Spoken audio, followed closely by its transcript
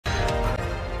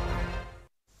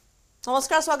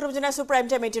নমস্কাৰ স্বাগতম জনাইছো প্ৰাইম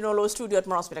টাইম 18 ষ্টুডিঅত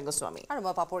মৰস্মিতা গোস্বামী আৰু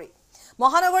মই পাপৰি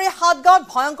মহানগৰী হাটগাঁৱত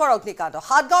ভয়ংকৰ অগ্নিকাণ্ড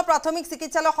হাটগাঁও প্ৰাথমিক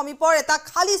চিকিৎসালয় সমীপৰ এটা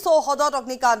খালী চৌহদত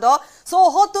অগ্নিকাণ্ড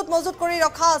চৌহদটোত মজুত কৰি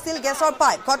ৰখা আছিল গেছৰ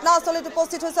পাইপ ঘটনাস্থলীত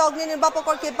উপস্থিত হৈছে অগ্নি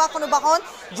নিৰ্বাপকৰ কেইবাখনো বাহন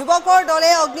যুৱকৰ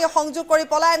দলে অগ্নি সংযোগ কৰি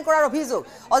পলায়ন কৰাৰ অভিযোগ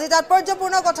অতি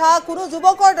তাৎপৰ্যপূৰ্ণ কথা কোনো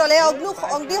যুৱকৰ দলে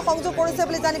অগ্নি সংযোগ কৰিছে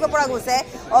বুলি জানিব পৰা গৈছে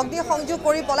অগ্নি সংযোগ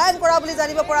কৰি পলায়ন কৰা বুলি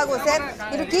জানিব পৰা গৈছে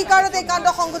কিন্তু কি কাৰণত এই কাণ্ড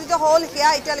সংঘটিত হ'ল সেয়া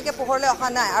এতিয়ালৈকে পোহৰলৈ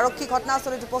অহা নাই আৰক্ষী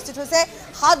ঘটনাস্থলীত উপস্থিত হৈছে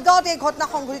হাটগাঁৱত এই ঘটনা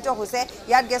সংঘটিত হৈছে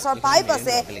ইয়াত গেছৰ পাইপ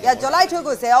আছে ইয়াত জ্বলাই থৈ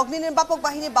গৈছে অগ্নি নিৰ্বাপক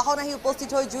বাহিনী বাহন আহি উপস্থিত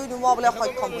হৈ জুই নুমুৱাবলৈ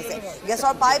সক্ষম হৈছে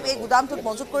গেছৰ পাইপ এই গুদামটোত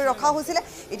মজুত কৰি ৰখা হৈছিল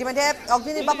ইতিমধ্যে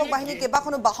অগ্নি নিৰ্বাপক বাহিনী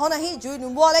কেইবাখনো বাহন আহি জুই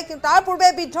নুমুৱালে কিন্তু তাৰ পূৰ্বে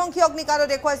বিধ্বংসী অগ্নিকাণ্ড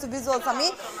দেখুৱাইছো ভিজুৱেলছ আমি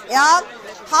এয়া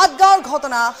হাটগাঁৱৰ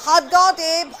ঘটনা হাটগাঁৱত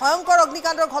এই ভয়ংকৰ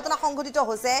অগ্নিকাণ্ডৰ ঘটনা সংঘটিত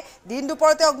হৈছে দিন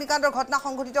দুপৰতে অগ্নিকাণ্ডৰ ঘটনা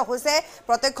সংঘটিত হৈছে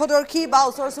প্ৰত্যক্ষদৰ্শী বা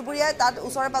ওচৰ চুবুৰীয়াই তাত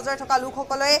ওচৰে পাজৰে থকা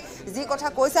লোকসকলে যি কথা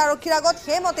কৈছে আৰক্ষীৰ আগত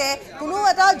সেইমতে কোনো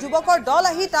এটা যুৱকৰ দল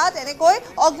আহি তাত এনেকৈ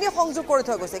অগ্নি সংযোগ কৰি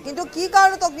থৈ গৈছে কিন্তু কি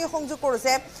কাৰণত অগ্নি সংযোগ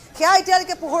কৰিছে সেয়া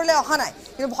এতিয়ালৈকে পোহৰলৈ অহা নাই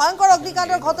কিন্তু ভয়ংকৰ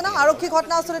অগ্নিকাণ্ডৰ ঘটনা আৰক্ষী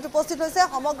ঘটনাস্থলীত উপস্থিত হৈছে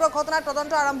সমগ্ৰ ঘটনাৰ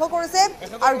তদন্ত আৰম্ভ কৰিছে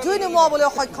আৰু জুই নুমুৱাবলৈ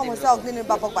সক্ষম হৈছে অগ্নি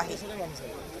নিৰ্বাপক বাহিনী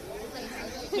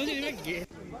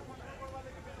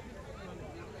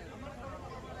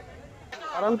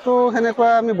কাৰণটো সেনেকুৱা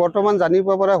আমি বৰ্তমান জানিব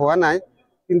পৰা হোৱা নাই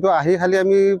কিন্তু আহি খালি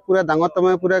আমি পুৰা ডাঙৰ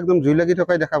তমাই পুৰা একদম জুই লাগি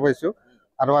থকাই দেখা পাইছো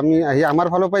আৰু আমি আহি আমাৰ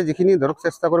ফালৰ পৰা যিখিনি ধৰক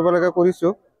চেষ্টা কৰিব লাগে কৰিছো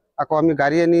আকৌ আমি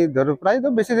গাড়ী আনি ধৰক প্ৰায়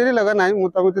বেছি দেৰি লগা নাই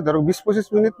মোটামুটি ধৰক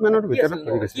 20-25 মিনিট মানৰ ভিতৰত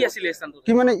ধৰি গৈছে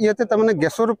কি মানে ইয়াতে তাৰমানে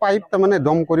গেছৰ পাইপ তাৰমানে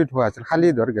দম কৰি থোৱা আছিল খালি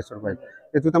ধৰ গেছৰ পাইপ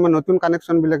এইটো তাৰমানে নতুন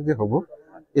কানেকশ্যন বিলাক যে হ'ব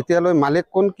এতিয়ালৈ মালিক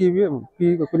কোন কি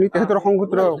কোনি তেহেতৰ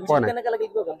সংগঠন পোৱা নাই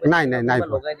নাই নাই নাই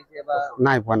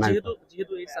নাই পোৱা নাই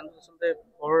যেহেতু এই সান্তসনতে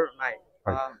ঘৰ নাই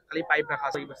খালি পাইপ ৰাখা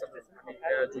আছে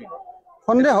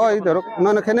সন্দেহ হয় ধৰক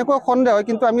মানে কেনেকুৱা সন্দেহ হয়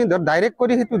কিন্তু আমি ধৰ ডাইৰেক্ট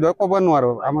কৰি সেইটো ধৰ ক'ব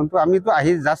নোৱাৰো আমিতো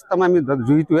আহি জাষ্ট আমি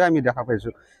জুইটোহে আমি দেখা পাইছো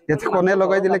ইয়াতে কোনে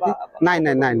লগাই দিলে কি নাই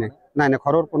নাই নাই নাই নাই নাই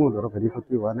ঘৰৰ কোনো ধৰক হেৰি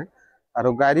ক্ষতি হোৱা নাই আৰু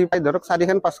গাড়ী পাই ধৰক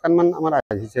 4-5 মান আমাৰ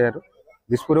আহিছে আৰু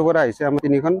দিছপুৰৰ পৰা আহিছে আমাৰ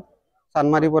 3খন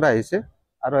চানমাৰীৰ পৰা আহিছে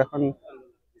আৰু এখন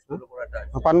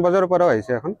পানবজাৰৰ পৰা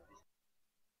আহিছে এখন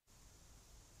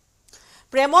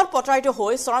প্ৰেমত প্ৰতাৰিত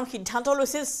হৈ চৰম সিদ্ধান্ত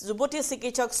লৈছিল যুৱতী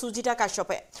চিকিৎসক সুজিতা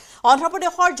কাশ্যপে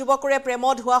অন্ধ্ৰপ্ৰদেশৰ যুৱকৰে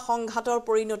প্ৰেমত হোৱা সংঘাতৰ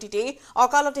পৰিণতিতেই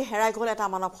অকালতে হেৰাই গ'ল এটা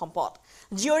মানৱ সম্পদ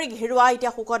জীয়ৰীক হেৰুৱাই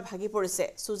এতিয়া শোকত ভাগি পৰিছে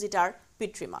সুজিতাৰ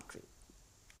পিতৃ মাতৃ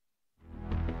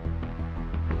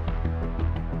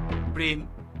প্ৰেম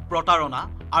প্ৰতাৰণা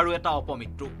আৰু এটা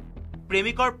অপমৃত্যু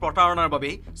প্ৰেমিকৰ প্ৰতাৰণাৰ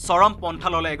বাবে চৰম পন্থা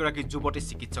ললে এগৰাকী যুৱতী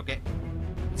চিকিৎসকে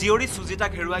জীয়ৰী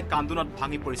সুজিতাক হেৰুৱাই কান্দোনত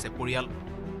ভাঙি পৰিছে পৰিয়াল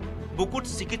বুকুত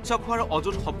চিকিৎসক হোৱাৰ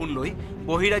অযুত সপোন লৈ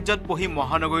বহিৰাজ্যত পঢ়ি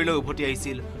মহানগৰীলৈ উভতি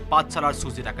আহিছিল পাঠশালাৰ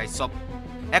সুজিতা কাশ্যপ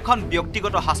এখন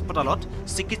ব্যক্তিগত হাস্পতালত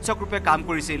চিকিৎসক ৰূপে কাম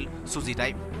কৰিছিল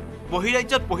সুজিতাই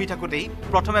বহিৰাজ্যত পঢ়ি থাকোঁতেই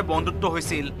প্ৰথমে বন্ধুত্ব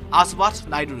হৈছিল আছৱাথ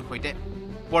নাইডুৰ সৈতে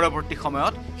পৰৱৰ্তী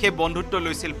সময়ত সেই বন্ধুত্ব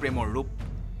লৈছিল প্ৰেমৰ ৰূপ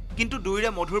কিন্তু দুয়োৰে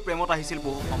মধুৰ প্ৰেমত আহিছিল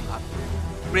বহু সংঘাত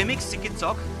প্ৰেমিক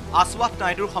চিকিৎসক আছৱাথ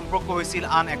নাইডুৰ সম্পৰ্ক হৈছিল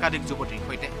আন একাধিক যুৱতীৰ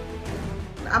সৈতে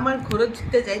আমাৰ ঘৰত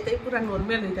যেতে যাই তাই পুৰা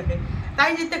নৰ্মাল হয়ে থাকে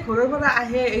তাই যেতে ঘৰৰ পৰা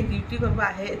আহে এই ডিউটি কৰিব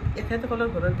আহে এখেতসকলৰ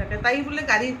ঘৰত থাকে তাই বোলে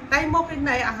গাড়ী তাই মোক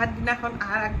নাই আহাৰ দিনাখন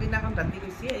আহাৰ আগদিনাখন ৰাতি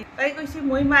গৈছে তাই কৈছে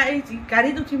মই মা এই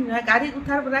গাড়ীত উঠিম নহয় গাড়ীত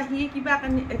উঠাৰ পৰা সি কিবা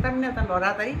এটা মানে এটা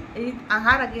ল'ৰা তাই এই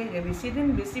আহাৰ আগে বেছি দিন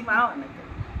বেছি মাহ এনেকৈ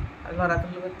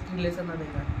ল'ৰাটোৰ লগত ৰিলেশ্যনত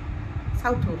আহিবা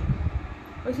চাউথৰ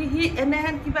কৈছে সি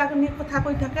এনেহেন কিবা কানি কথা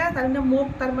কৈ থাকে তাৰমানে মোক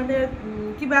তাৰমানে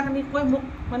কিবা কানি কৈ মোক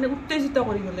মানে উত্তেজিত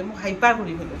কৰি পেলাই মোক হাইপাৰ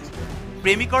কৰি পেলাইছে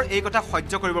প্ৰেমিকৰ এই কথা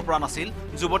সহ্য কৰিব পৰা নাছিল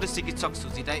যুৱতী চিকিৎসক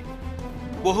সুজিতাই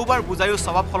বহুবাৰ বুজায়ো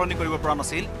স্বভাৱ সলনি কৰিব পৰা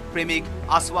নাছিল প্ৰেমিক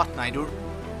আছৱাথ নাইডুৰ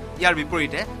ইয়াৰ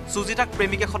বিপৰীতে সুজিতাক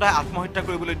প্ৰেমিকে সদায় আত্মহত্যা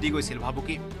কৰিবলৈ দি গৈছিল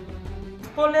ভাবুকি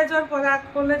কলেজৰ পৰা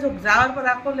কলেজত যাওয়াৰ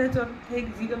পৰা কলেজৰ সেই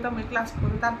যিটা মই ক্লাছ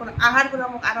কৰোঁ তাৰ পৰা আহাৰ পৰা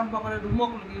মোক আৰম্ভ কৰে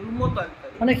ৰুমত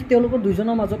মানে তেওঁলোকৰ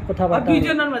দুইজনৰ মাজত কথা পাতা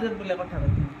দুইজনৰ মাজত বোলে কথা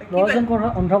পাতি ল'ৰাজন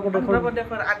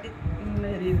অন্ধ্ৰপ্ৰদেশৰ আদি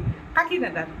হেৰি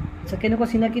কাকিনাডাৰ কেনেকুৱা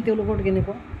চিনাকি তেওঁলোকৰ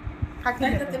কেনেকুৱা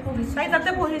তাই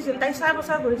তাতে পঢ়িছিল তাই 6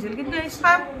 বছৰ পঢ়িছিল কিন্তু এই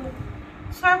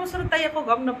 6 বছৰত তাই একো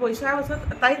গম নাপায় 6 বছৰত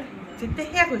তাই যেতিয়া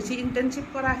শেষ হৈছে ইণ্টাৰ্ণশ্বিপ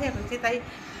কৰা শেষ হৈছে তাই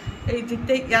এই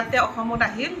যেতিয়া ইয়াতে অসমত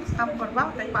আহিল কাম কৰিব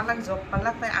তাই পালাক জব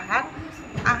পালাক তাই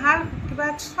আহাৰ কিবা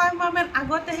 6 মাহমান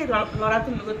আগতে সেই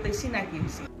ল'ৰাটোৰ লগত তাই চিনাকি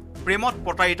হৈছে প্ৰেমত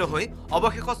প্ৰতাৰিত হৈ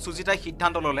অৱশেষত সুজিতাই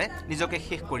সিদ্ধান্ত ল'লে নিজকে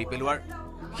শেষ কৰি পেলোৱাৰ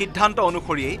সিদ্ধান্ত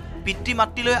অনুসৰিয়েই পিতৃ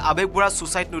মাতৃলৈ আৱেগভৰা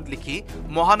ছুচাইড নোট লিখি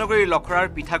মহানগৰীৰ লখৰাৰ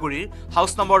পিঠাগুৰিৰ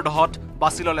হাউচ নম্বৰ 10ত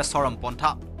বাছি ল'লে চৰম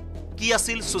পন্থা কি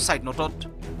আছিল ছুচাইড নোটত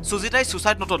সুজিতাই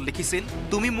ছুচাইড নোটত লিখিছিল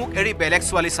তুমি মোক এৰি বেলেগ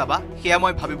ছোৱালী চাবা সেয়া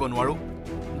মই ভাবিব নোৱাৰো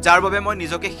যাৰ বাবে মই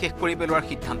নিজকে শেষ কৰি পেলোৱাৰ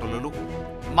সিদ্ধান্ত ললো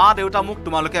মা দেউতা মোক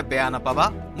তোমালোকে বেয়া নাপাবা,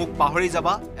 মোক পাহৰি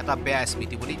যাবা এটা বেয়া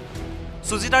স্মৃতি বুলি।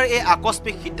 সুজিতাৰ এই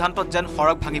আকস্মিক সিদ্ধান্তত যেন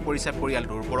সৰগ ভাঙি পৰিছে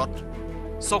পৰিয়ালটোৰ ওপৰত।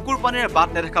 চকুৰ পানীৰে বাট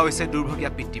নেদেখা হৈছে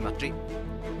দুৰ্ভগীয়া পিতৃ মাতৃ।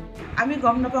 আমি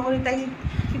গম নাপাওঁ কৰি তাই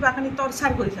কিবাখিনি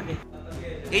টৰ্চাৰ কৰি থাকে।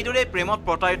 এইদৰে প্ৰেমত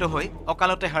প্ৰতাৰিত হৈ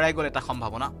অকালতে হেৰাই গ'ল এটা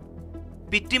সম্ভাৱনা।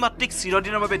 পিতৃ মাতৃক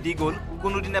চিৰদিনৰ বাবে দি গ'ল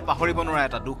কোনোদিনে পাহৰিব নোৱাৰা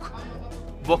এটা দুখ।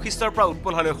 বশিষ্ঠৰ পৰা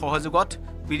উৎপল হালৈৰ সহযোগত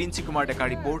বিৰিঞ্চি কুমাৰ ডেকাৰ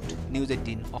report, news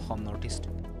 18 Assam north east.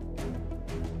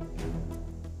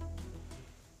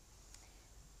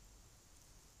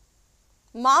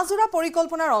 মাজোৰা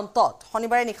পৰিকল্পনাৰ অন্তত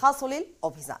শনিবাৰে নিশা চলিল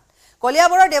অভিযান।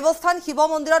 কলিয়াবৰৰ দেৱস্থান শিৱ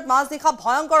মন্দিৰত মাজনিশা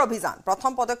ভয়ংকৰ অভিযান।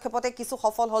 প্ৰথম পদক্ষেপতে কিছু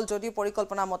সফল হ'ল যদিও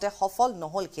পৰিকল্পনা মতে সফল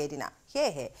নহ'ল সেইদিনা।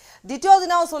 সেয়েহে দ্বিতীয়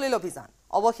দিনাও চলিল অভিযান।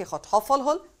 অৱশেষত সফল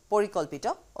হ'ল পৰিকল্পিত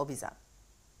অভিযান।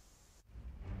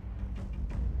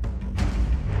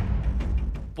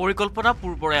 পৰিকল্পনা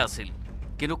পূৰ্বৰে আছিল,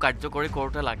 কিন্তু কাৰ্যকৰী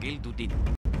কৰোঁতে লাগিল 2 দিন।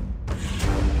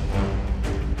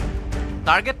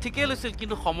 টাৰ্গেট ঠিকেই লৈছিল,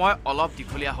 কিন্তু সময় অলপ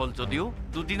দীঘলীয়া হ'ল যদিও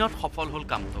 2 দিনত সফল হ'ল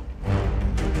কামটো।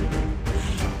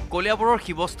 কলিয়াবৰৰ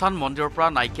শিৱস্থান মন্দিৰৰ পৰা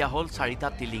নাইকিয়া হ'ল 4টা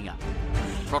টিলিঙা।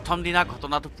 প্ৰথম দিনা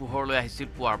ঘটনাটো পোহৰলৈ আহিছিল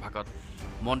পুৱাৰ ভাগত।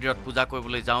 মন্দিৰত পূজা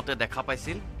কৰিবলৈ যাওঁতে দেখা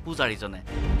পাইছিল পূজাৰীজনে।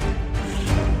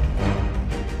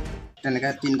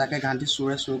 তেনেকৈ 3টাকে ঘাঁটি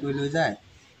চোৰে চুৰ কৰি লৈ যায়।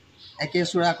 একে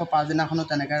চোৰে আকৌ পাছদিনাখনো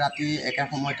তেনেকৈ ৰাতি একে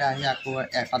সময়তে আহি আকৌ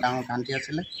এটা ডাঙৰ ঘাঁটি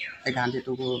আছিলে, সেই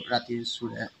ঘাঁটিটোকো ৰাতি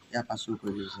চোৰে ইয়াৰ পৰা চুৰ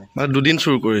কৰি লৈ যায়। 2 দিন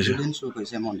চুৰ কৰিছে। 2 দিন চুৰ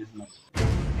কৰিছে মন্দিৰখনত।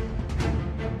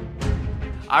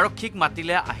 আৰক্ষীক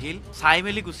মাতিলে আহিল, চাই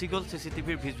মেলি গুচি গ'ল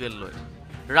চিচিটিভিৰ ভিজুৱেল লৈ।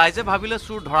 ৰাইজে ভাবিলে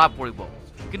চোৰ ধৰা পৰিব,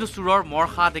 কিন্তু চোৰৰ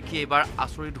মৰসা দেখি এইবাৰ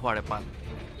আচৰিত হোৱাৰে পাল।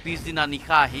 পিছদিনা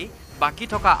নিশা আহি বাকী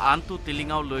থকা আনটো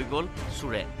টিলিঙাও লৈ গ'ল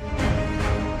চোৰে।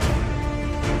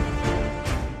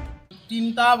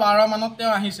 3:12 মানত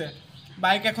তেওঁ আহিছে।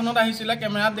 বাইক এখনত আহিছিলে,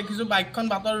 কেমেৰাত দেখিছোঁ বাইকখন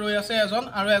বাটত ৰৈ আছে এজন,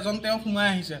 আৰু এজন তেওঁ সোমাই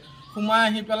আহিছে। সোমাই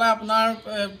আহি পেলাই আপোনাৰ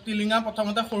টিলিঙা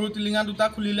প্ৰথমতে সৰু টিলিঙা 2টা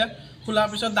খুলিলে, খোলাৰ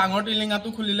পিছত ডাঙৰ টিলিঙাটো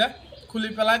খুলিলে। খুলি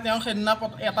পেলাই তেওঁ সেইদিনা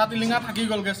এটা টিলিঙা থাকি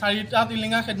গ'লগৈ, 4টা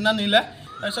টিলিঙা সেইদিনা নিলে।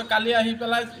 তাৰপিছত কালি আহি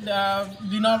পেলাই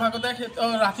দিনৰ ভাগতে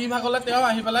ৰাতিৰ ভাগলৈ তেওঁ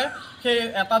আহি পেলাই সেই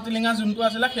এটা টিলিঙা যোনটো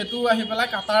আছিলে সেইটোও আহি পেলাই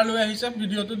কাটাৰ লৈ আহিছে।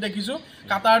 ভিডিঅ'টোত দেখিছোঁ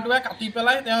কাটাৰটোৱে কাটি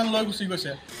পেলাই তেওঁ লৈ গুচি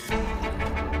গৈছে।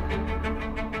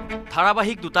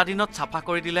 ধাৰাবাহিক 2টা দিনত চাফা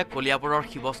কৰি দিলে কলিয়াবৰৰ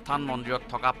শিৱস্থান মন্দিৰত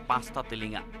থকা 5টা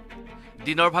টিলিঙা।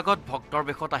 দিনৰ ভাগত ভক্তৰ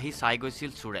বেশত আহি চাই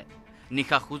গৈছিল চোৰে।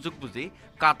 নিশা সুযোগ বুজি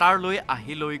কাটাৰ লৈ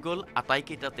আহি লৈ গ'ল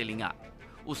আটাইকেইটা টিলিঙা।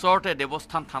 ওচৰতে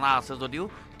দেৱস্থান থানা আছে যদিও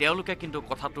তেওঁলোকে কিন্তু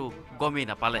কথাটো গমেই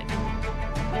নাপালে।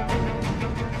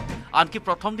 আনকি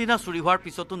প্ৰথম দিনা চুৰি হোৱাৰ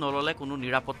পিছতো নললে কোনো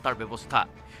নিৰাপত্তাৰ ব্যৱস্থা।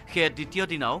 সেয়ে দ্বিতীয়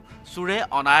দিনাও চোৰে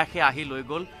অনায়াসে আহি লৈ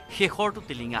গ'ল শেষৰটো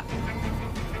টিলিঙা।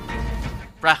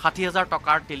 প্ৰায় 60,000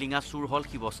 টকাৰ টিলিঙা চুৰ হ'ল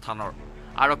শিৱস্থানৰ।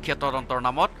 আৰক্ষীয়ে তদন্তৰ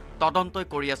নামত তদন্তই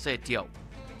কৰি আছে এতিয়াও।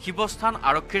 শিৱস্থান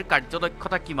আৰক্ষীৰ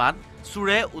কাৰ্যদক্ষতা কিমান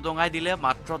চোৰে উদঙাই দিলে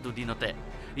মাত্ৰ 2 দিনতে।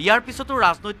 ইয়াৰ পিছতো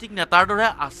ৰাজনৈতিক নেতাৰ দৰে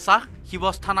আশ্বাস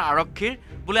শিৱস্থান আৰক্ষীৰ,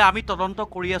 বোলে আমি তদন্ত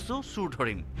কৰি আছো, চোৰ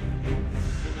ধৰিম।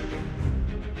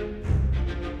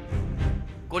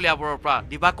 কলিয়াবৰৰ পৰা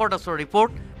দিবাকৰ দাসৰ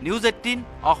report, news 18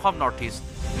 Assam north east.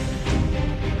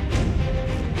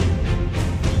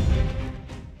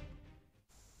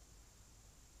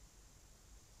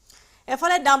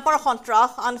 এফালে ডাম্পাৰ সন্ত্ৰাস,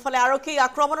 আনফালে আৰক্ষী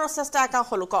আক্ৰমণৰ চেষ্টা একাংশ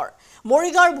লোকৰ।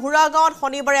 মৰিগাঁৱৰ ভুৰাগাঁৱত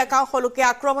শনিবাৰে একাংশ লোকে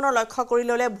আক্ৰমণৰ লক্ষ্য কৰি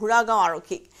ল'লে ভুৰাগাঁও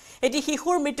আৰক্ষীক। এটি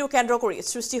শিশুৰ মৃত্যু কেন্দ্ৰ কৰি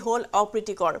সৃষ্টি হ'ল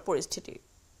অপ্ৰীতিকৰ পৰিস্থিতি।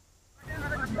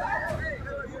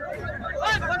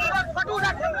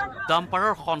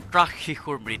 ডাম্পাৰৰ সন্ত্ৰাস,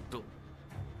 শিশুৰ মৃত্যু।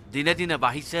 দিনে দিনে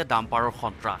বাঢ়িছে ডাম্পাৰৰ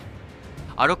সন্ত্ৰাস।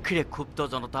 আৰক্ষীৰে ক্ষুব্ধ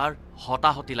জনতাৰ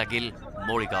হতাহতি লাগিল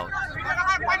মৰিগাঁৱত।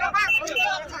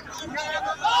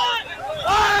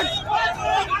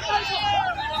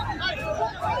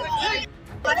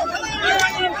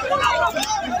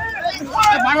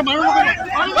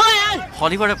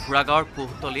 শনিবাৰে ভুৰাগাঁৱৰ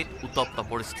কুহতলিত উত্তপ্ত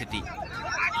পৰিস্থিতি।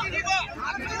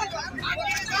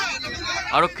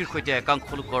 আৰক্ষীৰ সৈতে একাংশ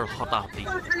লোকৰ হতাহতি।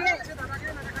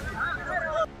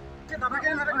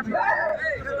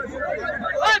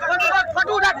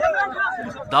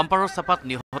 ডাম্পাৰৰ চাপাত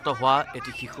নিহত হোৱা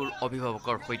এটি শিশুৰ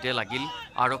অভিভাৱকৰ সৈতে লাগিল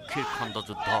আৰক্ষীৰ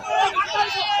খণ্ডযুদ্ধ।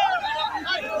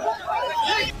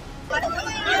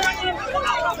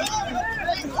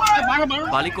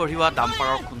 বালি কঢ়িওৱা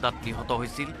ডাম্পাৰৰ খুন্দাত নিহত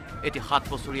হৈছিল এটি 7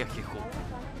 বছৰীয়া শিশু।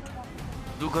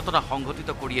 দুৰ্ঘটনা সংঘটিত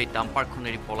কৰিয়েই ডাম্পাৰখন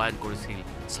এৰি পলায়ন কৰিছিল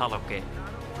চালকে।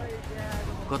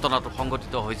 ঘটনাটো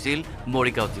সংঘটিত হৈছিল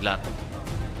মৰিগাঁও জিলাত।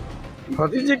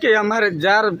 ভতিজিকে আমাৰ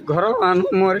যাৰ ঘৰৰ মানুহ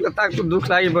মৰিলে তাকতো দুখ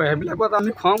লাগিব। সেইবিলাকত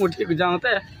আমি খং উঠি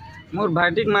যাওঁতে মোৰ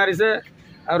ভাইটিক মাৰিছে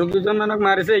আৰু 2জনমানক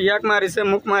মাৰিছে, ইয়াক মাৰিছে,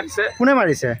 মোক মাৰিছে। কোনে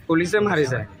মাৰিছে? পুলিচে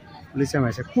মাৰিছে। পুলিচে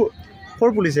মাৰিছে? ক'ৰ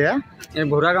পুলিচে? এই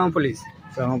ভুৰাগাঁও পুলিচ।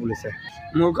 পুলিচে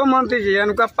মুখ্যমন্ত্ৰী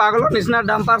এনেকুৱা পাগলৰ নিচিনা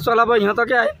ডাম্পাৰ চলাব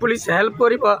ইহঁতকে পুলিচ হেল্প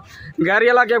কৰিব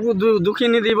গাড়ীৱালাকে একো দুখী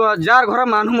নিদিব যাৰ ঘৰৰ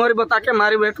মানুহ মৰিব তাকে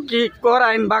মাৰিব এইটো কি কৰ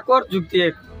আইন বা কৰ যুক্তি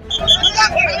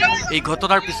এই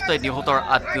ঘটনাৰ পিছতে নিহতৰ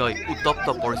আত্মীয়ই উত্তপ্ত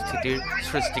পৰিস্থিতিৰ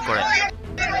সৃষ্টি কৰে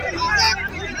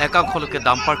একাংশ লোকে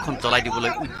ডাম্পাৰখন জ্বলাই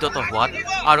দিবলৈ উদ্যত হোৱাত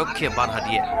আৰক্ষীয়ে বাধা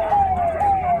দিয়ে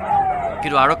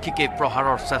কিন্তু আৰক্ষীকে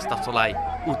প্ৰহাৰৰ চেষ্টা চলাই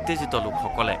উত্তেজিত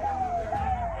লোকসকলে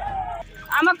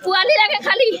আমাক পোৱালি লাগে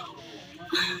খালি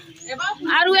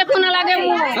আৰু একো নালাগে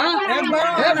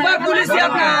একবাৰ পুলিচ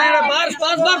ইয়াত নাই বাৰ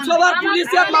পাঁচবাৰ ছবাৰ পুলিচ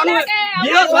ইয়াত মানুহ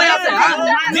বিৰোধ হৈ আছে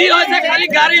যি হৈছে খালি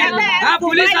গাড়ী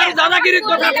পুলিচ আৰু দাদাগিৰিৰ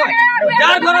কথা কয়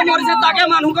যাৰ ঘৰত মৰিছে তাকে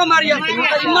মানুহকে মাৰি আছে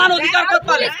ইমান অধিকাৰ ক'ত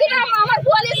পালে আমাৰ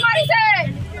পোৱালি মাৰিছে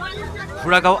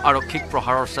খুৰাগাঁও আৰক্ষীক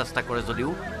প্ৰহাৰৰ চেষ্টা কৰে যদিও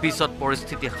পিছত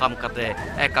পৰিস্থিতি খাম কাটে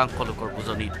একাংশ লোকৰ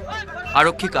বুজনিত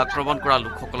আৰক্ষীক আক্ৰমণ কৰা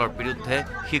লোকসকলৰ বিৰুদ্ধে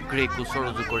শীঘ্ৰেই গোচৰ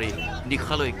ৰুজু কৰি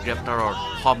নিশালৈ গ্ৰেপ্তাৰৰ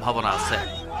সম্ভাৱনা আছে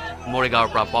মৰিগাঁৱৰ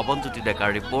পৰা পৱনজ্যোতি ডেকাৰ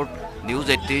report news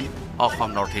 18 Assam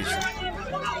north east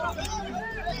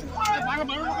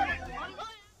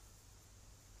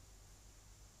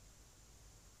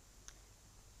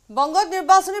বংগত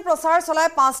নিৰ্বাচনী প্ৰচাৰ চলাই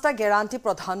 5টা গেৰাণ্টি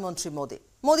প্ৰধানমন্ত্ৰী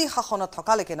মোদী শাসনত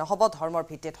থকালৈকে নহব ধৰ্মৰ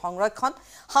ভিত্তিত সংৰক্ষণ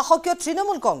শাসকীয়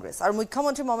তৃণমূল কংগ্ৰেছ আৰু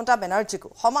মুখ্যমন্ত্ৰী মমতা বেনাৰ্জীকো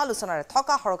সমালোচনাৰে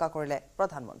থকা হৰকা কৰিলে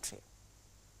প্ৰধানমন্ত্ৰী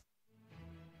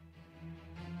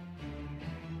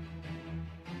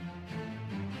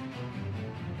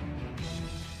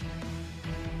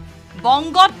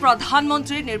বংগত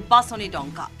প্ৰধানমন্ত্ৰীৰ নিৰ্বাচনী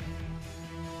ডংকা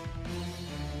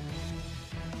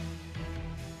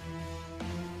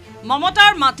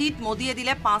মমতাৰ মাটিত মোদীয়ে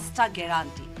দিলে 5টা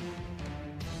গেৰাণ্টি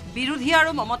বিৰোধী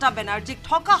আৰু মমতা বেনাৰ্জীক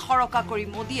থকা হৰকা কৰি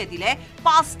মোদীয়ে দিলে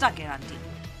 5টা গেৰাণ্টি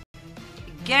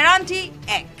গেৰাণ্টি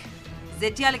 1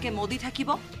 যেতিয়ালৈকে মোদী থাকিব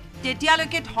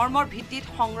তেতিয়ালৈকে ধৰ্মৰ ভিত্তিত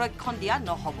সংৰক্ষণ দিয়া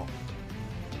নহব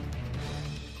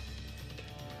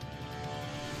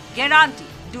গেৰাণ্টি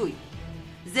 2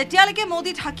 যেতিয়ালৈকে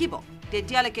মোদী থাকিব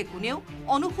তেতিয়ালৈকে কোনেও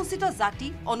অনুসূচিত জাতি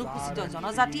অনুসূচিত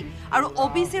জনজাতি আৰু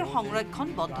ওবিচিৰ সংৰক্ষণ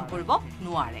বন্ধ কৰিব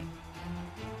নোৱাৰে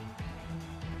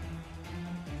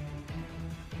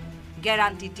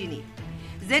গেৰাণ্টি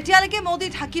 3 যেতিয়ালৈকে মোদী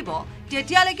থাকিব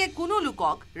তেতিয়ালৈকে কোনো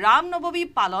লোকক ৰাম নৱমী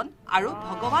পালন আৰু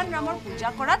ভগৱান ৰামৰ পূজা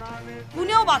কৰাত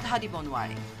কোনেও বাধা দিব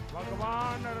নোৱাৰে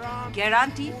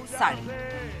গেৰাণ্টি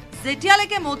 4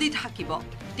 যেতিয়ালৈকে মোদী থাকিব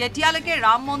তেতিয়ালৈকে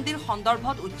ৰাম মন্দিৰ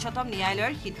সন্দৰ্ভত উচ্চতম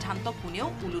ন্যায়ালয়ৰ সিদ্ধান্ত কোনেও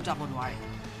উলুটাব নোৱাৰে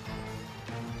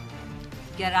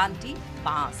গেৰাণ্টি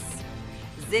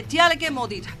 5 যেতিয়ালৈকে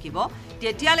মোদী থাকিব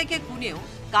তেতিয়ালৈকে কোনেও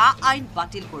কা আইন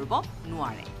বাতিল কৰিব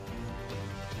নোৱাৰে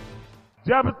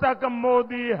जब तक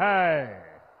मोदी है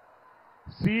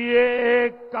सीएए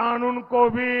कानून को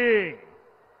भी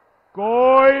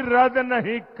कोई रद्द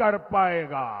नहीं कर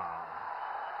पाएगा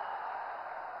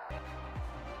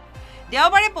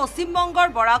দেওবাৰে পশ্চিমবংগৰ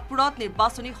বৰাকপুৰত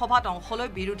নিৰ্বাচনী সভাত অংশলৈ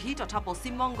বিৰোধী তথা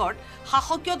পশ্চিমবংগৰ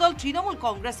শাসকীয় দল তৃণমূল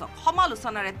কংগ্ৰেছক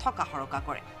সমালোচনাৰে থকা হৰকা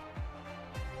কৰে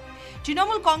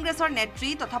তৃণমূল কংগ্ৰেছৰ নেত্ৰী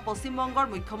তথা পশ্চিমবংগৰ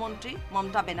মুখ্যমন্ত্ৰী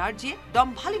মমতা বেনাৰ্জীয়ে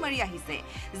দম্ভালি মাৰি আহিছে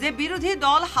যে বিৰোধী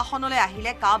দল শাসনলৈ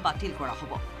আহিলে কা বাতিল কৰা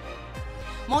হ'ব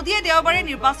মোদীয়ে দেওবাৰে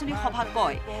নিৰ্বাচনী সভাত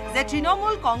কয় যে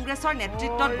তৃণমূল কংগ্ৰেছৰ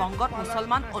নেতৃত্বত বংগত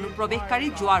মুছলমান অনুপ্ৰৱেশকাৰী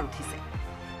জোৱাৰ উঠিছে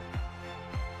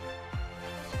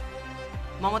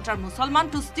মমতাৰ মুছলমান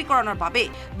তুষ্টিকৰণৰ বাবে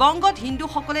বংগত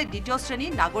হিন্দুসকলে দ্বিতীয়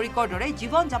শ্ৰেণীৰ নাগৰিকৰ দৰে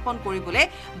জীৱন যাপন কৰিবলৈ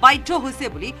বাধ্য হৈছে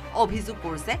বুলি অভিযোগ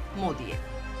কৰিছে মোদীয়ে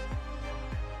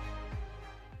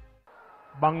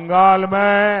बंगाल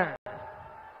में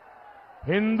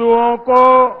हिंदुओं को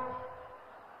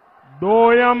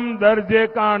दोयम दर्जे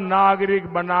का नागरिक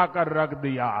बनाकर रख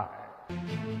दिया है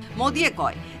মোদীয়ে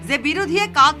কয় যে বিৰোধীয়ে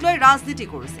কাক লৈ ৰাজনীতি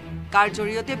কৰিছে কাৰ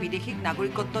জৰিয়তে বিদেশীক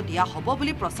নাগৰিকত্ব দিয়া হ'ব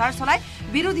বুলি প্ৰচাৰ চলাই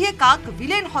বিৰোধীয়ে কাক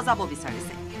ভিলেন সজাব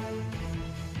বিচাৰিছে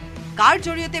কাৰ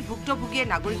জৰিয়তে ভুক্তভোগীয়ে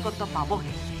নাগৰিকত্ব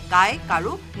পাবহে কাই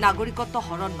কাৰো নাগৰিকত্ব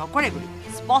হৰণ নকৰে বুলি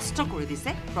স্পষ্ট কৰি দিছে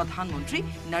প্ৰধানমন্ত্ৰী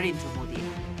নৰেন্দ্ৰ মোদীয়ে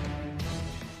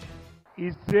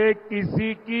इससे किसी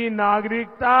की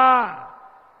नागरिकता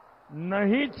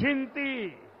नहीं छीनती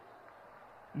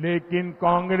लेकिन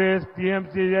कांग्रेस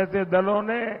टीएमसी जैसे दलों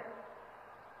ने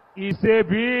इसे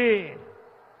भी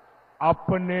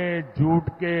अपने झूठ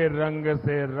के रंग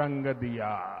से रंग दिया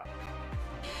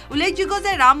উল্লেখযোগ্য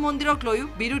যে ৰাম মন্দিৰক লৈও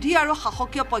বিৰোধী আৰু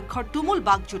শাসকীয় পক্ষৰ তুমুল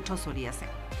বাকযুদ্ধ চলি আছে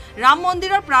ৰাম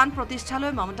মন্দিৰৰ প্ৰাণ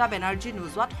প্ৰতিষ্ঠালৈ মমতা বেনাৰ্জী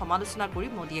নোযোৱাত সমালোচনা কৰি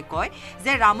মোদীয়ে কয়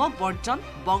যে ৰামক বৰ্জন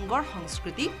বংগৰ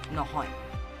সংস্কৃতি নহয়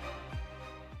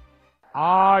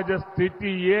आज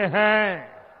स्थिति ये है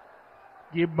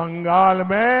कि बंगाल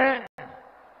में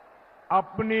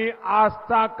अपनी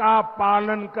आस्था का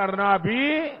पालन करना भी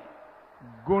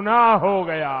गुनाह हो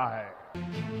गया है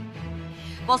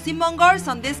পশ্চিমবংগৰ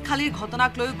সন্দেশখালীৰ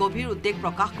ঘটনাক লৈ গভীৰ উদ্বেগ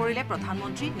প্ৰকাশ কৰিলে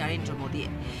প্ৰধানমন্ত্ৰী নৰেন্দ্ৰ মোদীয়ে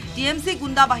টিএমসি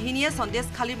গুণ্ডা বাহিনীয়ে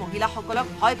সন্দেশখালীৰ মহিলাসকলক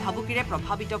ভয় ভাবুকিৰে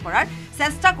প্ৰভাৱিত কৰাৰ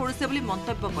চেষ্টা কৰিছে বুলি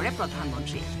মন্তব্য কৰে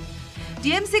প্ৰধানমন্ত্ৰীয়ে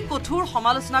টিএমসিক কঠোৰ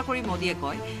সমালোচনা কৰি মোদীয়ে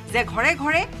কয় যে ঘৰে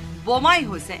ঘৰে বোমাই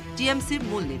হৈছে টিএমসিৰ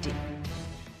মূল নীতি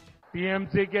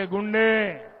टीएमसी के गुंडे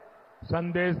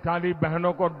संदेशखाली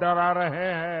बहनों को डरा रहे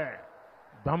हैं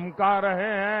धमका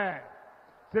रहे हैं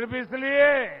सिर्फ इसलिए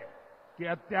कि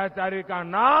अत्याचारी का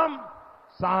नाम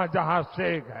शाहजहां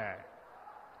शेख है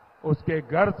उसके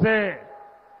घर से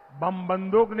बम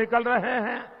बंदूक निकल रहे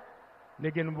हैं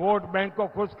लेकिन वोट बैंक को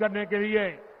खुश करने के लिए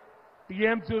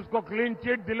टीएमसी उसको क्लीन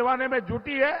चिट दिलवाने में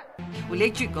जुटी है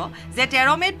উল্লেখযোগ্য যে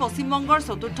 13 মেত পশ্চিমবংগৰ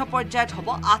চতুৰ্থ পৰ্যায়ত হ'ব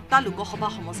 8টা লোকসভা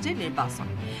সমষ্টিৰ নিৰ্বাচন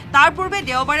তাৰ পূৰ্বে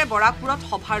দেওবাৰে বৰাকপুৰত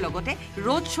সভাৰ লগতে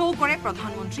ৰোড শ্ব' কৰে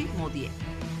প্ৰধানমন্ত্ৰী মোদীয়ে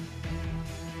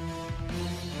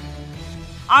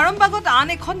আৰম্ভগত আন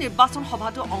এখন নিৰ্বাচন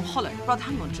সভাটো অংশ লয়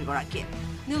প্ৰধানমন্ত্ৰীগৰাকীয়ে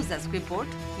news desk report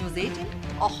news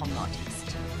 18 Assam north east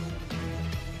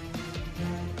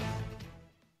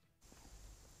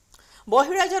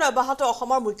বহিৰাজ্যত অব্যাহত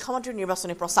অসমৰ মুখ্যমন্ত্ৰীৰ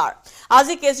নিৰ্বাচনী প্ৰচাৰ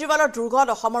আজি কেজৰিৱালৰ দুৰ্গত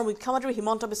অসমৰ মুখ্যমন্ত্ৰী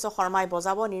হিমন্ত বিশ্ব শৰ্মাই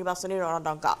বজাব নিৰ্বাচনী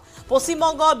ৰণডংকা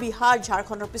পশ্চিমবংগ বিহাৰ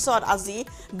ঝাৰখণ্ডৰ পিছত আজি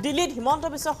দিল্লীত হিমন্ত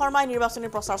বিশ্ব শৰ্মাই নিৰ্বাচনী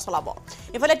প্ৰচাৰ চলাব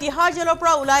ইফালে তিহাৰ জেলৰ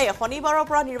পৰা ওলাই শনিবাৰৰ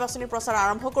পৰা নিৰ্বাচনী প্ৰচাৰ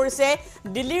আৰম্ভ কৰিছে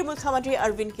দিল্লীৰ মুখ্যমন্ত্ৰী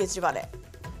অৰবিন্দ কেজৰিৱালে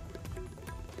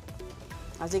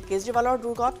আজি কেজৰিৱালৰ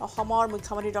দুৰ্গত অসমৰ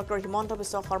মুখ্যমন্ত্ৰী ডক্টৰ হিমন্ত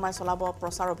বিশ্ব শৰ্মাই চলাব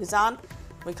প্ৰচাৰ অভিযান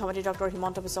মুখ্যমন্ত্ৰী ডক্টৰ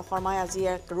হিমন্ত বিশ্ব শৰ্মাই আজি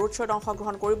এক ৰোড শ্ব'ত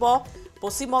অংশগ্ৰহণ কৰিব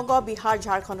পশ্চিমবংগ বিহাৰ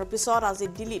ঝাৰখণ্ডৰ পিছত আজি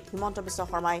দিল্লীত হিমন্ত বিশ্ব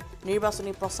শৰ্মাই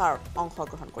নিৰ্বাচনী প্ৰচাৰ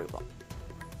অংশগ্ৰহণ কৰিব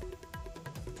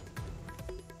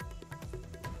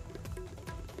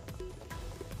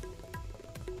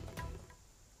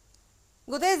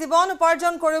গোটেই জীৱন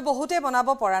উপাৰ্জন কৰি বহুতে বনাব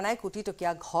পৰা নাই কোটি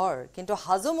টকীয়া ঘৰ কিন্তু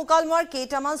হাজু মুকালমৰ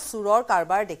কেইটামান চুৰৰ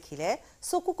কাৰবাৰ দেখিলে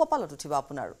চকু কপালত উঠিব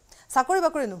আপোনাৰো চাকৰি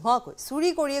বাকৰি নোহোৱাকৈ চুৰি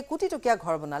কৰিয়ে কোটি টকীয়া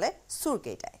ঘৰ বনালে চুৰ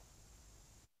কেইটাই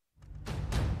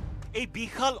এই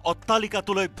বিশাল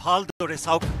অট্টালিকাটোলৈ ভালদৰে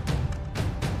চাওক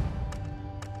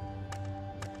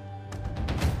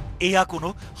এয়া কোনো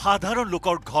সাধাৰণ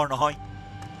লোকৰ ঘৰ নহয়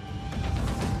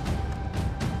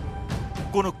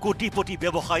কোনো কোটিপতি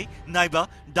ব্যৱসায়ী নাইবা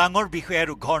ডাঙৰ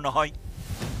বিষয়াৰো ঘৰ নহয়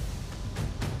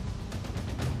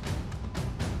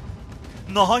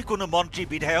নহয় কোনো মন্ত্ৰী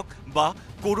বিধায়ক বা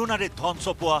কৰোনাৰে ধন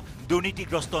চপোৱা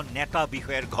দুৰ্নীতিগ্ৰস্ত নেতা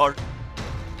বিষয়াৰ ঘৰ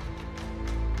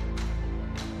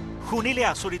শুনিলে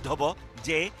আচৰিত হ'ব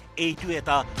যে এইটো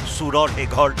এটা চুৰৰ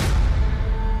ঘৰ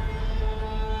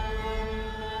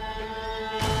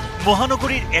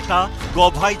মহানগৰীৰ এটা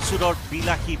গভাই চুৰৰ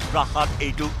বিলাসী প্ৰাসাদ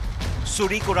এইটো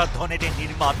চুৰি কৰা ধনেৰে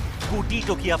নিৰ্মাণ কোটি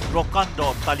টকীয়া প্ৰকাণ্ড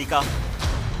অট্টালিকা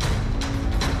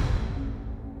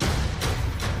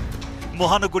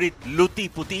মহানগৰীত লুটি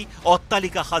পুতি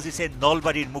অট্টালিকা সাজিছে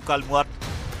নলবাৰীৰ মুকালমুৱাত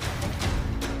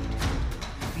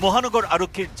মহানগৰ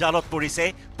আৰক্ষীৰ জালত পৰিছে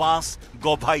 5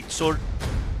 গভাই চোৰ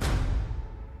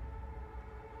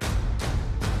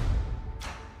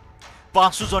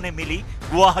পাঁচোজনে মিলি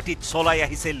গুৱাহাটীত চলাই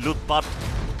আহিছে লুটপাট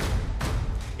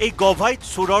এই গভাই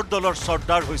চোৰৰ দলৰ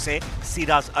সৰ্দাৰ হৈছে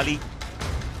সিৰাজ আলী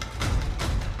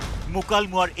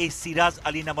মুকালমুৱাৰ এই সিৰাজ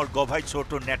আলী নামৰ গভাই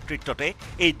চোৰটোৰ নেতৃত্বতে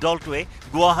এই দলটোৱে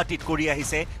গুৱাহাটীত কৰি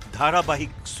আহিছে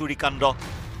ধাৰাবাহিক চুৰিকাণ্ড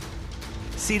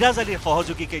সিৰাজ আলীৰ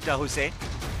সহযোগী কেইটা হৈছে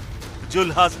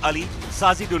জুলহাজ আলী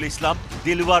সাজিদুল ইছলাম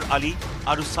দিলৱাৰ আলী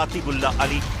আৰু সাতিবুল্লাহ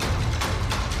আলী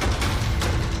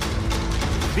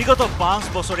বিগত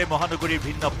 5 বছৰে মহানগৰীৰ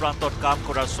ভিন্ন প্ৰান্তত কাম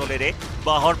কৰাৰ চলেৰে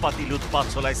বাহৰ পাতি লুটপাট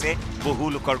চলাইছে বহু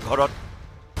লোকৰ ঘৰত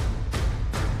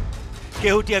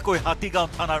কেহুটিয়াকৈ হাতীগাঁও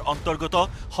থানাৰ অন্তৰ্গত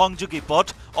সংযোগী পথ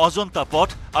অজন্তা পথ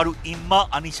আৰু ইম্মা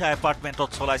আনিছা এপাৰ্টমেণ্টত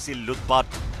চলাইছিল লুটপাট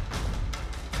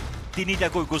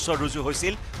তিনিটাকৈ গোচৰ ৰুজু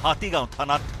হৈছিল হাতীগাঁও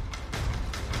থানাত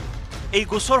এই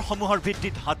গোচৰসমূহৰ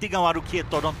ভিত্তিত হাতীগাঁও আৰক্ষীয়ে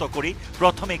তদন্ত কৰি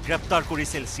প্ৰথমে গ্ৰেপ্তাৰ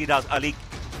কৰিছিল সিৰাজ আলীক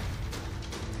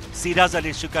সিৰাজ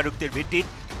আলীৰ স্বীকাৰোক্তিৰ ভিত্তিত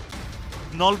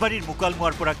নলবাৰীৰ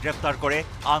মুকালমুৱাৰ পৰা গ্ৰেপ্তাৰ কৰে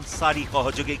আন 4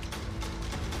 সহযোগীক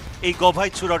এই গভাই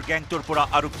চুৰৰ গ্যাংটোৰ পৰা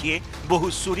আৰক্ষীয়ে বহু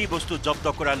চুৰি বস্তু জব্দ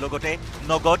কৰাৰ লগতে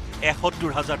নগদ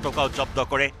 ৭১,০০০ টকাও জব্দ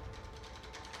কৰে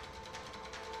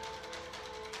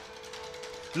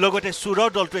লগতে চুৰৰ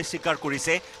দলটোৱে স্বীকাৰ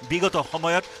কৰিছে বিগত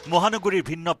সময়ত মহানগৰীৰ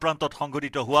ভিন্ন প্ৰান্তত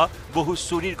সংঘটিত হোৱা বহু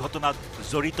চুৰিৰ ঘটনাত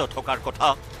জড়িত থকাৰ কথা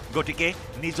গতিকে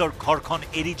নিজৰ ঘৰখন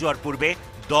এৰি যোৱাৰ পূৰ্বে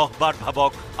 10 বাৰ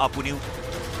ভাবক আপুনিও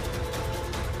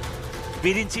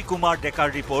বিৰিঞ্চি কুমাৰ ডেকাৰ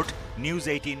report news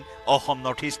 18 Assam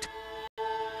north east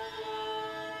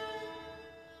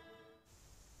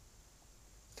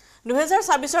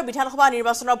 2026 বিধানসভা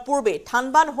নিৰ্বাচনৰ পূৰ্বে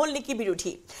থানবান হল নেকি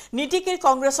বিৰোধী নীতিকে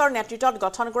কংগ্ৰেছৰ নেতৃত্বত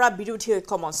গঠন কৰা বিৰোধী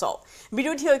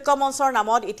ঐক্য মঞ্চৰ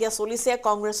নামত এতিয়া চলিছে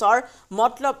কংগ্ৰেছৰ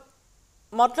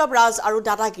মতলব ৰাজ আৰু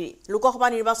দাদাগিৰি লোকসভা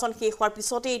নিৰ্বাচন শেষ হোৱাৰ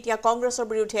পিছতে এতিয়া কংগ্ৰেছৰ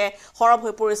বিৰুদ্ধে সৰব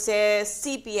হৈ পৰিছে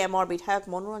CPMৰ বিধায়ক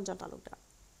মনোৰঞ্জন তালুকদাৰ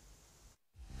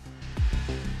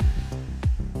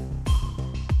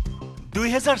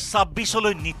 2026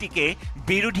 লৈ নীতিকে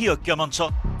বিৰোধী ঐক্য মঞ্চ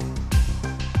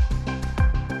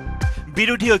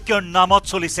বিৰোধী ঐক্যৰ নামত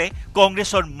চলিছে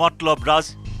কংগ্ৰেছৰ মতলব ৰাজ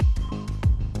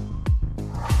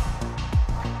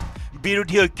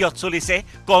বিৰোধী ঐক্যত চলিছে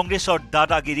কংগ্ৰেছৰ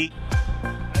দাদাগিৰি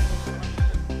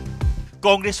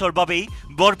কংগ্ৰেছৰ বাবেই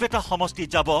বৰপেটা সমষ্টি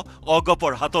যাব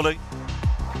অগপৰ হাতলৈ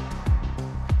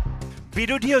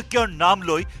বিৰোধী ঐক্যৰ নাম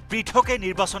লৈ পৃথকে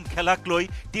নিৰ্বাচন খেলাক লৈ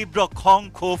তীব্ৰ খং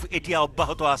ক্ষোভ এতিয়া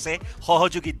অব্যাহত আছে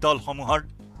সহযোগী দলসমূহৰ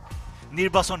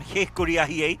নিৰ্বাচন শেষ কৰি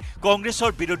আহিয়েই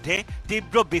কংগ্ৰেছৰ বিৰুদ্ধে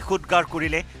তীব্ৰ বিখুদগাৰ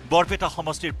কৰিলে বৰপেটা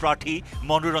সমষ্টিৰ প্ৰাৰ্থী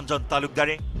মনোৰঞ্জন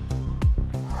তালুকদাৰে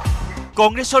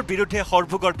কংগ্ৰেছৰ বিৰুদ্ধে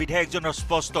সৰভোগৰ বিধায়কজনৰ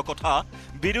স্পষ্ট কথা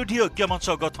বিৰোধী ঐক্য মঞ্চ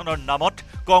গঠনৰ নামত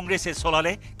কংগ্ৰেছে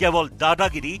চলালে কেৱল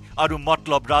দাদাগিৰি আৰু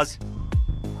মতলব ৰাজ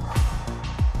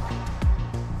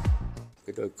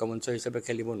ঐক্য মঞ্চ হিচাপে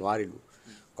খেলিব নোৱাৰিলো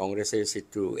কংগ্ৰেছে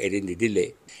সিটটো এৰি নিদিলে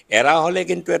এৰা হলে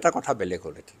কিন্তু এটা কথা বেলেগ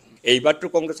হলে এইবাৰটো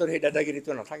কংগ্ৰেছৰ সেই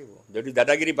দাদাগিৰিটো নাথাকিব যদি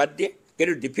দাদাগিৰি বাদ দিয়ে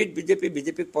কিন্তু ডিফিট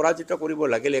বিজেপিক পৰাজিত কৰিব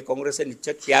লাগিলে কংগ্ৰেছে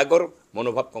নিশ্চয় ত্যাগৰ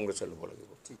মনোভাৱ কংগ্ৰেছে ল'ব লাগিব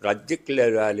ৰাজ্যিক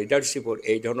লিডাৰশ্বিপৰ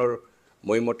এই ধৰণৰ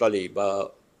মৈমতালি বা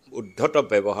উদ্ধত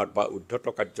ব্যৱহাৰ বা উদ্ধত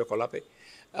কাৰ্যকলাপে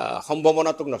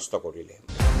সম্ভাৱনাটোক নষ্ট কৰিলে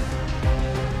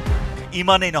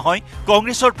ইমানেই নহয়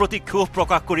কংগ্ৰেছৰ প্ৰতি ক্ষোভ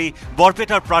প্ৰকাশ কৰি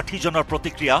বৰপেটাৰ প্ৰাৰ্থীজনৰ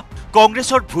প্ৰতিক্ৰিয়া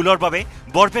কংগ্ৰেছৰ ভুলৰ বাবে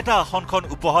বৰপেটা আসনখন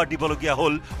উপহাৰ দিবলগীয়া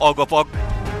হ'ল অগপক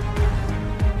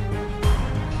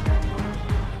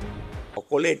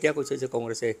সকলে এতিয়া কৈছে যে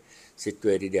কংগ্ৰেছে সিটটো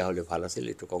এৰি দিয়া হ'লে ভাল আছিল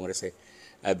এইটো কংগ্ৰেছে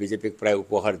বিজেপিক প্ৰায়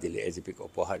উপহাৰ দিলে এজেপিক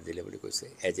উপহাৰ দিলে বুলি কৈছে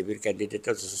এজেপিৰ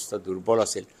কেণ্ডিডেটৰ যথেষ্ট দুৰ্বল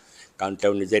আছিল কাৰণ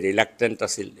তেওঁ নিজে ৰিলাক্টেণ্ট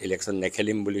আছিল ইলেকশ্যন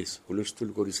নেখেলিম বুলি হুলস্থুল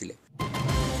কৰিছিলে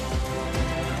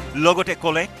লগতে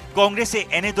কলে কংগ্ৰেছে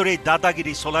এনেদৰে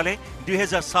দাদাগিৰি চলালে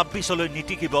 2026 লৈ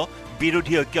নীতিকিব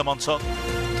বিৰোধী ঐক্য মঞ্চ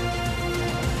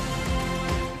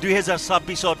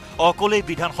 2026ত অকলে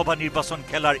বিধানসভা নিৰ্বাচন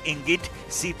খেলাৰ ইংগিত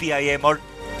CPIMৰ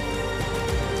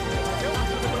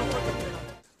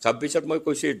 26ত মই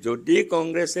কৈছো যদি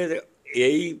কংগ্ৰেছে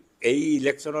এই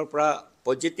ইলেকশ্যনৰ পৰা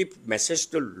পজিটিভ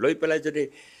মেছেজটো লৈ পেলাই যদি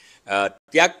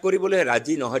ত্যাগ কৰিবলৈ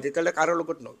ৰাজি নহয় তেতিয়াহ'লে কাৰো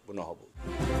লগত নহ'ব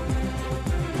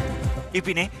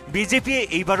ইপিনে বিজেপিয়ে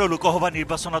এইবাৰৰ লোকসভা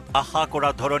নিৰ্বাচনত আশা কৰা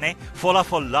ধৰণে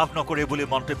ফলাফল লাভ নকৰে বুলি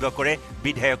মন্তব্য কৰে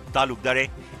বিধায়ক তালুকদাৰে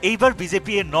এইবাৰ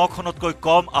বিজেপিয়ে 9খনতকৈ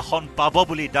কম আসন পাব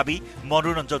বুলি দাবী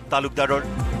মনোৰঞ্জন তালুকদাৰৰ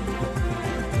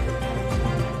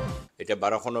এতিয়া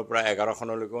 12খনৰ পৰা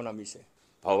 11খনলৈকেও নামিছে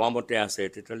ভবামতে আছে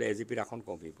তেতিয়াহ'লে এজেপিৰ আসন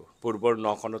কমিব পূৰ্বৰ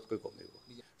 9খনতকৈ কমিব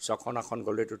 6খন আসন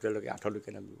গ'লে তেতিয়ালৈকে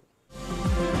 8লৈকে নামিব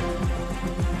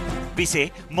পিছে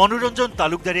মনোৰঞ্জন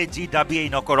তালুকদাৰে যি দাবীয়েই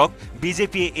নকৰক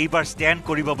বিজেপিয়ে এইবাৰ ষ্টেণ্ড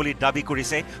কৰিব বুলি দাবী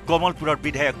কৰিছে কমলপুৰৰ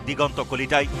বিধায়ক দিগন্ত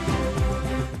কলিতাই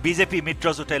বিজেপি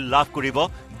মিত্ৰজোঁটে লাভ কৰিব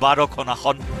 12খন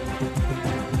আসন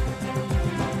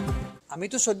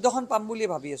আমিতো 14খন পাম বুলি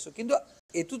ভাবি আছো কিন্তু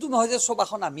এতুতো নহয় যে সব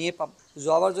আসন আমিয়ে পাম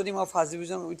যোৱাবাৰ যদি মই ফাৰ্ষ্ট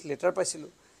ডিভিজন উইথ লেটাৰ পাইছিলো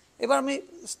এবাৰ আমি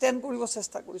ষ্টেণ্ড কৰিব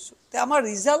চেষ্টা কৰিছো তে আমাৰ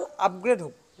ৰিজাল্ট আপগ্ৰেড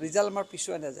হ'ব ৰিজাল্ট আমাৰ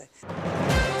পিছুৱাই নাযায়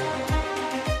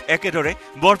একেদৰে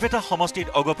বৰপেটা সমষ্টিত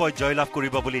অগপই জয়লাভ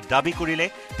কৰিব বুলি দাবী কৰিলে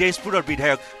তেজপুৰৰ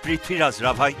বিধায়ক পৃথ্বীৰাজ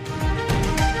ৰাভাই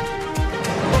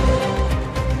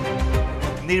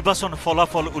নিৰ্বাচন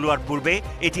ফলাফল ওলোৱাৰ পূৰ্বে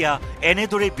এতিয়া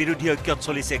এনেদৰে বিৰোধী ঐক্যত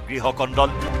চলিছে গৃহকণ্ডল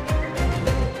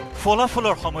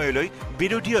ফলাফলৰ সময়লৈ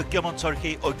বিৰোধী ঐক্য মঞ্চৰ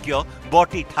সেই ঐক্য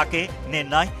বৰ্তি থাকে নে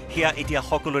নাই সেয়া এতিয়া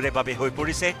সকলোৰে বাবে হৈ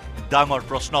পৰিছে ডাঙৰ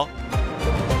প্ৰশ্ন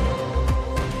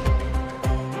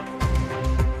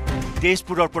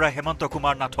তেজপুৰৰ পৰা হেমন্ত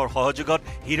কুমাৰ নাথৰ সহযোগত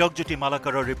Hirakjyoti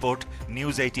মালাকাৰৰ report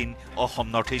news 18 Assam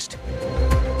north east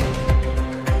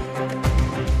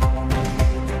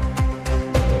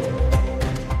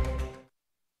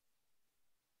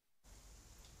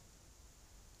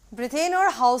ব্ৰিটেইনৰ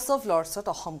হাউচ অফ লৰ্ডছত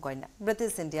অসম কন্যা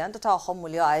ব্ৰিটিছ ইণ্ডিয়ান তথা অসম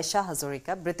মূলীয় আয়েশা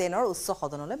হাজৰিকা ব্ৰিটেইনৰ উচ্চ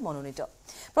সদনলৈ মনোনীত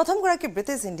প্ৰথমগৰাকী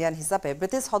ব্ৰিটিছ ইণ্ডিয়ান হিচাপে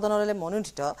ব্ৰিটিছ সদনলৈ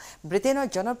মনোনীত ব্ৰিটেইনৰ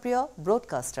জনপ্ৰিয়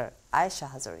ব্ৰডকাষ্টাৰ আয়েশা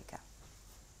হাজৰিকা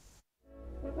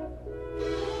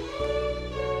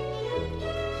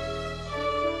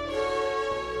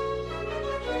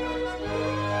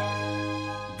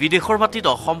বিদেশৰ মাটিত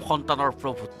অসম সন্তানৰ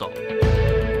প্ৰভুত্ব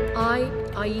I,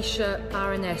 Aisha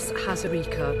Baroness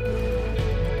Hazarika,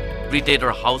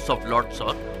 ব্ৰিটেইনৰ হাউচ অফ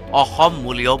লৰ্ডছত অসম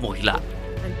মূলীয় মহিলা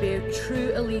and bear true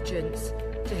allegiance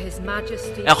to His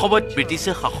Majesty. এসময়ত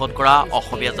ব্ৰিটিছে শাসন কৰা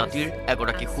অসমীয়া জাতিৰ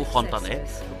এগৰাকী সুসন্তানে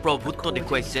প্ৰভুত্ব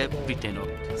দেখুৱাইছে ব্ৰিটেইনত।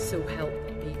 So help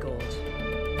me God.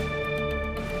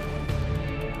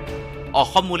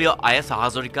 অসমমূলীয় আই.এছ.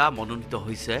 Hazarika মনোনীত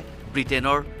হৈছে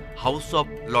ব্ৰিটেইনৰ হাউচ অৱ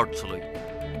লৰ্ডছলৈ।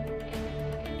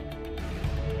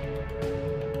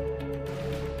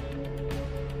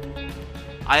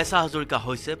 আই.এছ. হাজৰিকা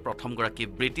হৈছে প্ৰথমগৰাকী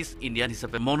ব্ৰিটিছ ইণ্ডিয়ান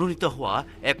হিচাপে মনোনীত হোৱা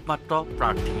একমাত্ৰ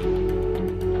প্ৰাৰ্থী।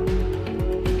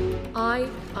 I,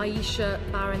 Aisha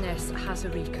Baroness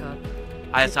Hazarika.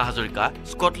 আই.এছ. Hazarika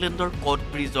স্কটলেণ্ডৰ coat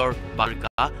ব্ৰিজৰ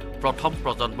বাৰিকা প্ৰথম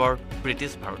প্ৰজন্মৰ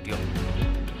ব্ৰিটিছ ভাৰতীয়।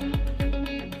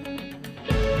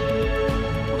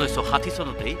 1960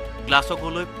 চনতেই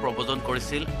গ্লাছগোলৈ প্ৰব্ৰজন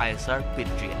কৰিছিল আই.এছ.আৰ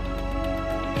পিতৃয়ে।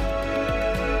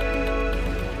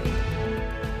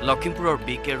 লখিমপুৰৰ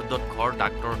বি.কে. ৰোডত ঘৰ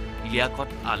ডাক্তৰ লিয়াকত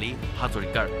আলী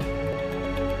হাজৰিকাৰ।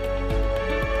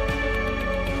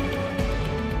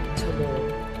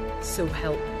 So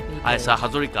help me God. আই.এছ.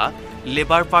 Hazarika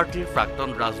labour পাৰ্টিৰ প্ৰাক্তন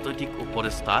ৰাজনৈতিক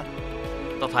উপদেষ্টা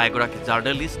তথা এগৰাকী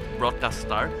journalist,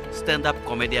 broadcaster, stand up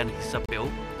comedian হিচাপেও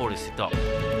পৰিচিত।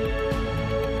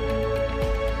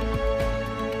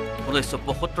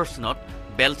 1975 চনত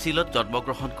বেলচিলত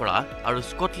জন্মগ্ৰহণ কৰা আৰু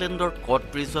স্কটলেণ্ডৰ কোট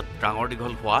ব্ৰিজত ডাঙৰ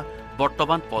দীঘল হোৱা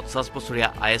বৰ্তমান 50 বছৰীয়া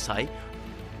আই.এছ.আই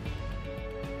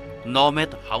 9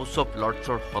 মেত হাউচ অৱ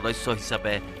লৰ্ডছৰ সদস্য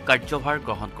হিচাপে কাৰ্যভাৰ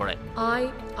গ্ৰহণ কৰে। I,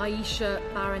 Aisha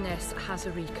Baroness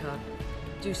Hazarika,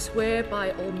 do swear by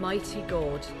Almighty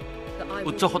God that I will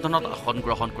উচ্চ সদনত আসন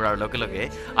গ্ৰহণ কৰাৰ লগে লগে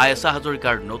আই.এছ.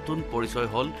 হাজৰিকাৰ নতুন পৰিচয়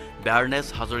হ'ল বাৰ্নেছ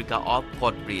হাজৰিকা অৱ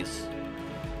কোট ব্ৰিজ।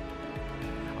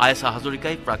 আই.এছ.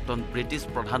 হাজৰিকাই প্ৰাক্তন ব্ৰিটিছ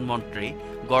প্ৰধানমন্ত্ৰী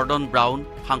গৰ্ডন ব্ৰাউন,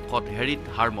 সাংসদ হেৰিট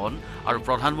হাৰমন আৰু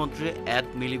প্ৰধানমন্ত্ৰী এড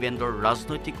মিলিবেণ্ডৰ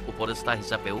ৰাজনৈতিক উপদেষ্টা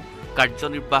হিচাপেও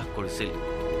কাৰ্যনিৰ্বাহ কৰিছিল।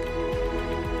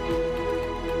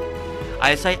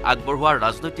 আই.এছ.আই আগবঢ়োৱা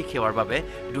ৰাজনৈতিক সেৱাৰ বাবে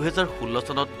 2016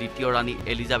 চনত দ্বিতীয় ৰাণী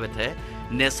এলিজাবেথে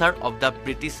nature of the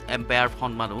British empire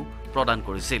সন্মানো প্ৰদান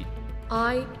কৰিছিল।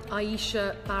 I, Aisha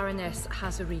Baroness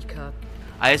Hazarika.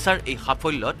 ISR এই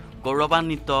সাফল্যত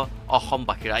গৌৰৱান্বিত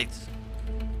অসমবাসী ৰাইজ।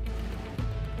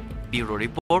 Bureau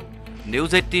report,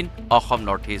 news 18 Assam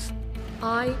north east.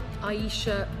 I,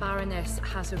 Aisha Baroness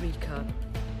Hazarika,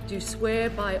 do swear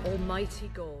by Almighty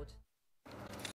God